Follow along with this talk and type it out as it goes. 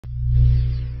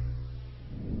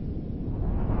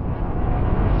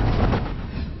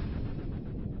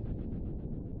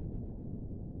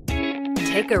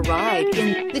Take a ride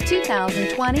in the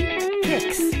 2020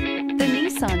 Kicks. The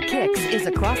Nissan Kicks is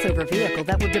a crossover vehicle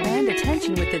that will demand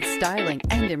attention with its styling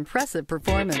and impressive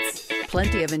performance.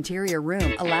 Plenty of interior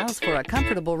room allows for a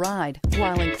comfortable ride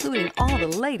while including all the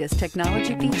latest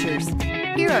technology features.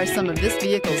 Here are some of this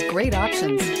vehicle's great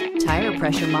options: tire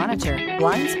pressure monitor,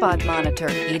 blind spot monitor,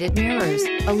 heated mirrors,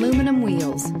 aluminum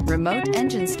wheels, remote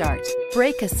engine start,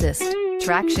 brake assist,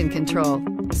 traction control,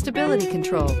 stability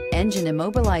control, engine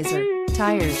immobilizer,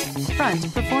 tires,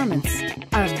 front performance.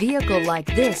 A vehicle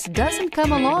like this doesn't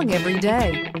come along every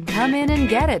day. Come in and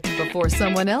get it before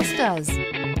someone else does.